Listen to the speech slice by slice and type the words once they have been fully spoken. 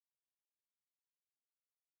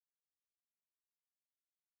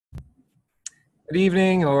Good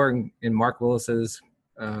evening, or in Mark Willis's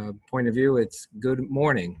point of view, it's good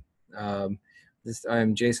morning. Um,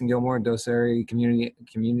 I'm Jason Gilmore, Doceri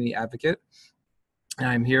community advocate. And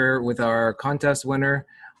I'm here with our contest winner,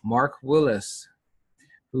 Mark Willis,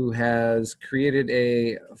 who has created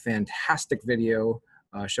a fantastic video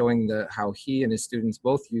showing how he and his students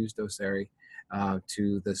both use Doceri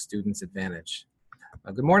to the students' advantage.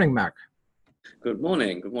 Good morning, Mark. Good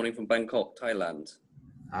morning. Good morning from Bangkok, Thailand.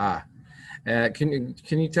 Can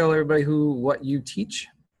you tell everybody what you teach?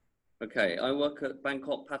 Okay, I work at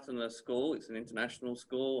Bangkok Patana School. It's an international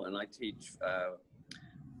school, and I teach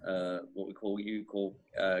what you call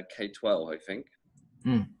K-12, I think.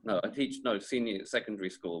 No, I teach senior secondary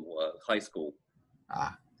school, high school.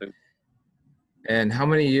 And how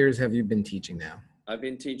many years have you been teaching now? I've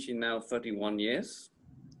been teaching now 31 years,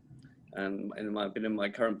 and I've been in my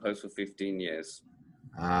current post for 15 years.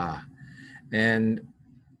 And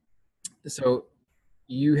so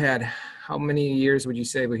you had, how many years would you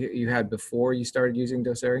say you had before you started using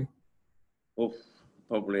Doceri? Well,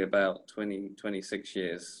 probably about 26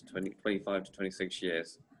 years, 25 to 26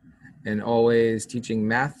 years. And always teaching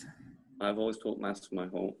math? I've always taught maths my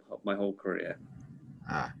whole career.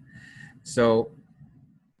 So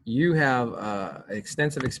you have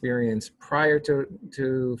extensive experience prior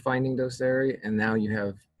to finding Doceri, and now you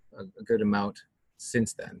have a good amount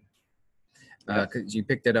since then. Because you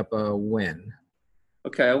picked it up when?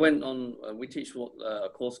 Okay, I went on, we teach a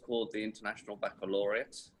course called the International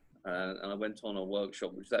Baccalaureate, and I went on a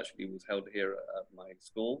workshop which actually was held here at my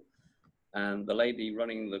school. And the lady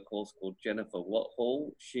running the course, called Jennifer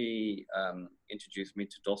Wathall, she introduced me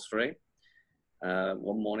to Doceri.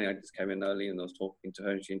 One morning I just came in early and I was talking to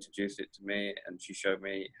her, and she introduced it to me and she showed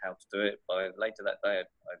me how to do it. But later that day,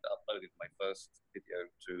 I'd uploaded my first video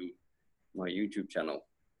to my YouTube channel.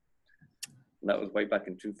 And that was way back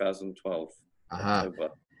in 2012.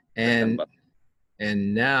 October,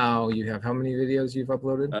 and now you have how many videos you've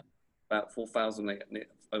uploaded? About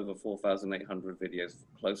over 4,800 videos,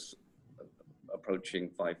 close approaching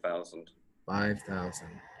 5,000. 5,000.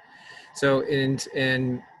 So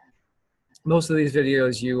in most of these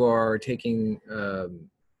videos, you are taking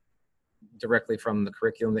directly from the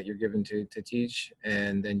curriculum that you're given to teach,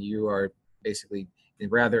 and then you are basically,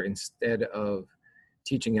 instead of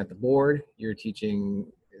teaching at the board, you're teaching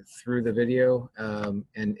through the video.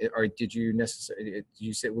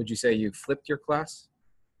 Would you say you flipped your class?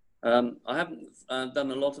 I haven't done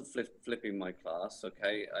a lot of flipping my class.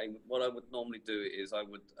 Okay, what I would normally do is I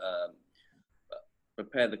would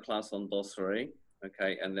prepare the class on Doceri,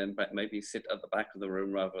 okay, and then maybe sit at the back of the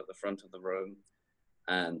room rather at the front of the room,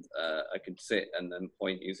 and I could sit and then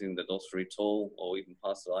point using the Doceri tool, or even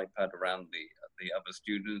pass the iPad around the other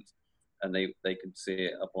students, and they could see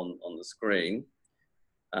it up on the screen.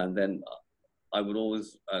 And then I would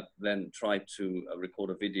always then try to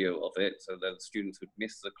record a video of it so that students who'd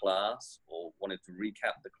missed the class or wanted to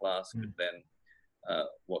recap the class could then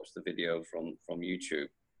watch the video from YouTube.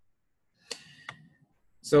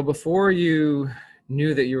 So before you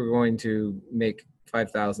knew that you were going to make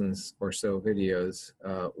 5,000 or so videos,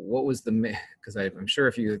 what was because I'm sure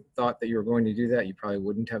if you thought that you were going to do that, you probably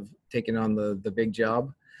wouldn't have taken on the big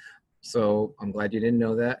job. So I'm glad you didn't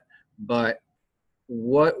know that. But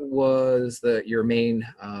what was your main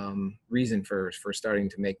reason for starting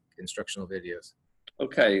to make instructional videos?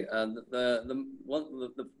 Okay, the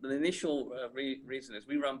initial reason is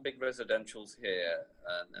we run big residentials here,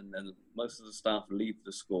 and then most of the staff leave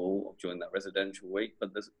the school during that residential week,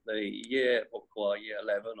 but what we call year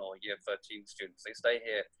 11 or year 13 students, they stay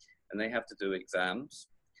here and they have to do exams,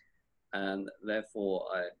 and therefore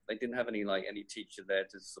they didn't have any teacher there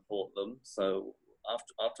to support them. So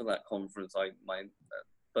after that conference, my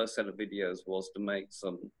first set of videos was to make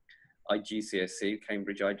some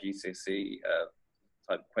Cambridge IGCSE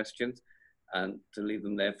type questions, and to leave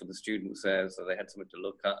them there for the students there, so they had something to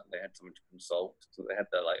look at, they had something to consult, so they had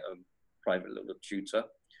their own private little tutor.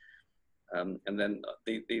 And then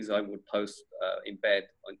these I would post, embed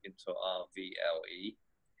into our VLE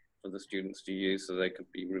for the students to use, so they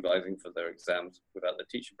could be revising for their exams without the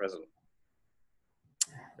teacher present.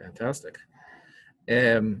 Fantastic.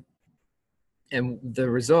 And the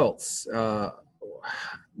results,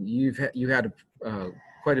 you had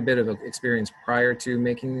quite a bit of experience prior to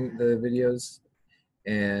making the videos,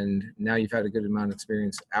 and now you've had a good amount of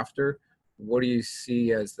experience after. What do you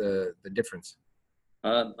see as the difference?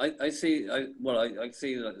 I see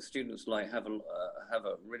that the students have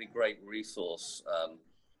a really great resource,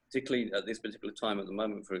 particularly at this particular time at the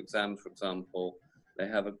moment for exams, for example. They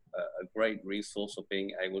have a great resource of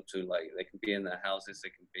being able to, they can be in their houses, they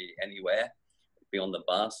can be anywhere. be on the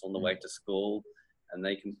bus on the way to school, and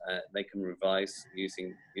they can revise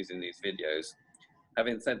using these videos.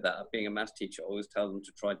 Having said that, being a maths teacher, I always tell them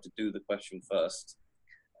to try to do the question first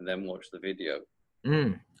and then watch the video.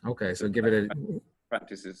 Okay, so give it a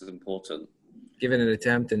practice is important. Give it an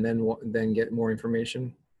attempt and then get more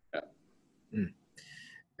information.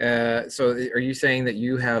 Yeah. So are you saying that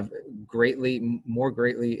you have more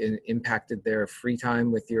greatly impacted their free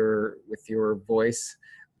time with your voice?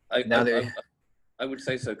 I would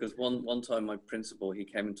say so, because one time my principal, he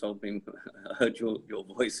came and told me, I heard your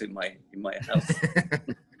voice in my house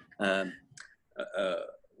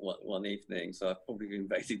one evening. So I've probably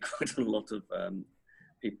invaded quite a lot of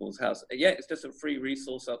people's house. Yeah, it's just a free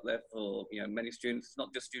resource up there for many students. It's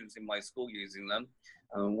not just students in my school using them.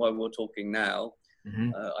 While we're talking now,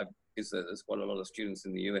 there's quite a lot of students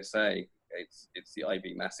in the USA. It's the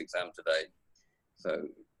IB maths exam today, so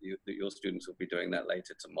your students will be doing that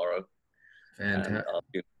later tomorrow. Fantastic. And our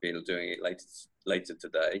students will be doing it later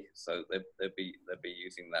today, so they'll be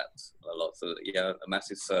using that a lot. So yeah, a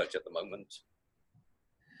massive surge at the moment.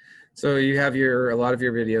 So you have a lot of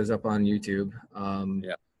your videos up on YouTube.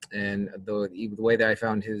 Yeah. And the way that I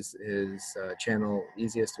found his channel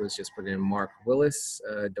easiest was just put in Mark Willis,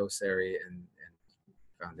 Doceri, and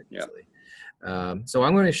found it easily. Yeah. So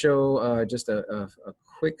I'm going to show just a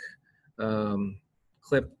quick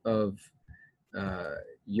clip of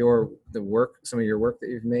some of your work that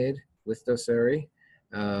you've made with Doceri.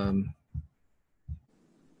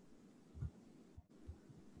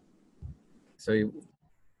 So you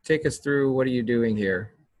take us through, what are you doing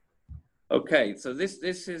here? Okay, so this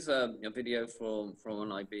is a video from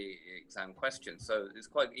an IB exam question. So it's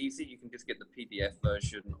quite easy. You can just get the PDF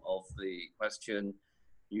version of the question.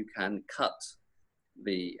 You can cut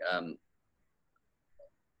the,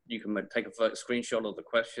 you can take a screenshot of the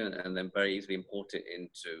question and then very easily import it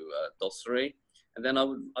into Doceri. And then I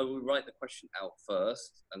would write the question out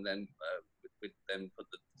first, and then we'd then put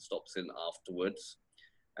the stops in afterwards,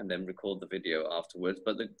 and then record the video afterwards.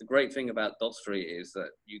 But the great thing about Doceri is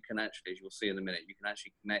that you can actually, as you'll see in a minute, you can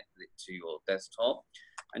actually connect it to your desktop,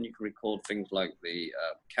 and you can record things like the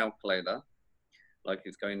calculator, like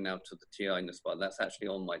it's going now to the TI in the spot. That's actually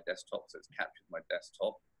on my desktop, so it's captured my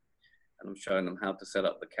desktop, and I'm showing them how to set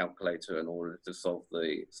up the calculator in order to solve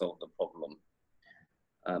the problem.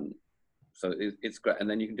 So it's great, and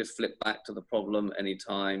then you can just flip back to the problem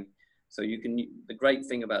anytime. So you can. The great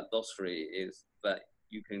thing about Doceri is that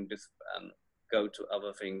you can just go to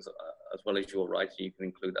other things as well as your writing. You can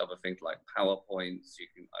include other things like PowerPoints. You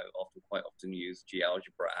can quite often use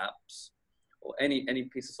GeoGebra apps or any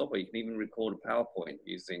piece of software. You can even record a PowerPoint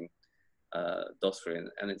using Doceri,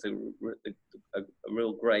 and it's a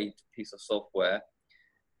real great piece of software.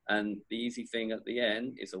 And the easy thing at the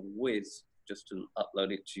end is a whiz just to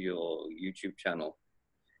upload it to your YouTube channel,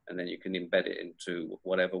 and then you can embed it into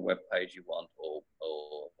whatever web page you want, or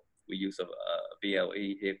we use a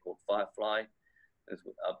VLE here called Firefly. There's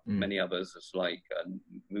many others. There's like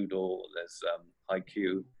Moodle. There's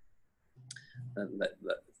IQ, and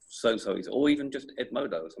so easy. Or even just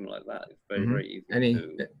Edmodo or something like that. It's very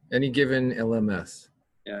easy. Any given LMS.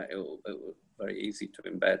 Yeah, it will very easy to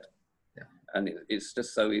embed. Yeah, and it's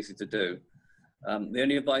just so easy to do. The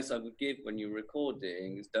only advice I would give when you're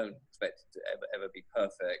recording is don't expect it to ever be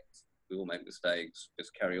perfect. We all make mistakes.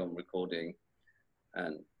 Just carry on recording,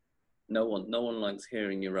 and no one likes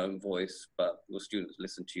hearing your own voice, but your students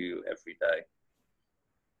listen to you every day.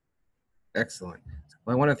 Excellent.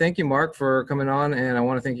 Well, I want to thank you, Mark, for coming on, and I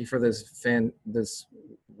want to thank you for this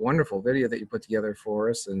wonderful video that you put together for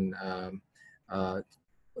us. And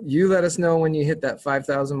you let us know when you hit that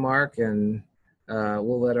 5,000 mark, and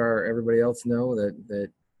we'll let everybody else know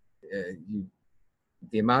that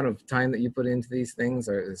the amount of time that you put into these things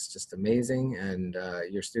is just amazing, and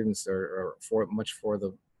your students are much for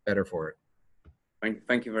the better for it.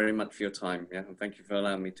 Thank you very much for your time. Yeah, and thank you for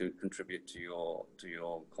allowing me to contribute to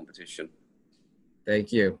your competition.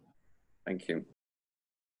 Thank you. Thank you.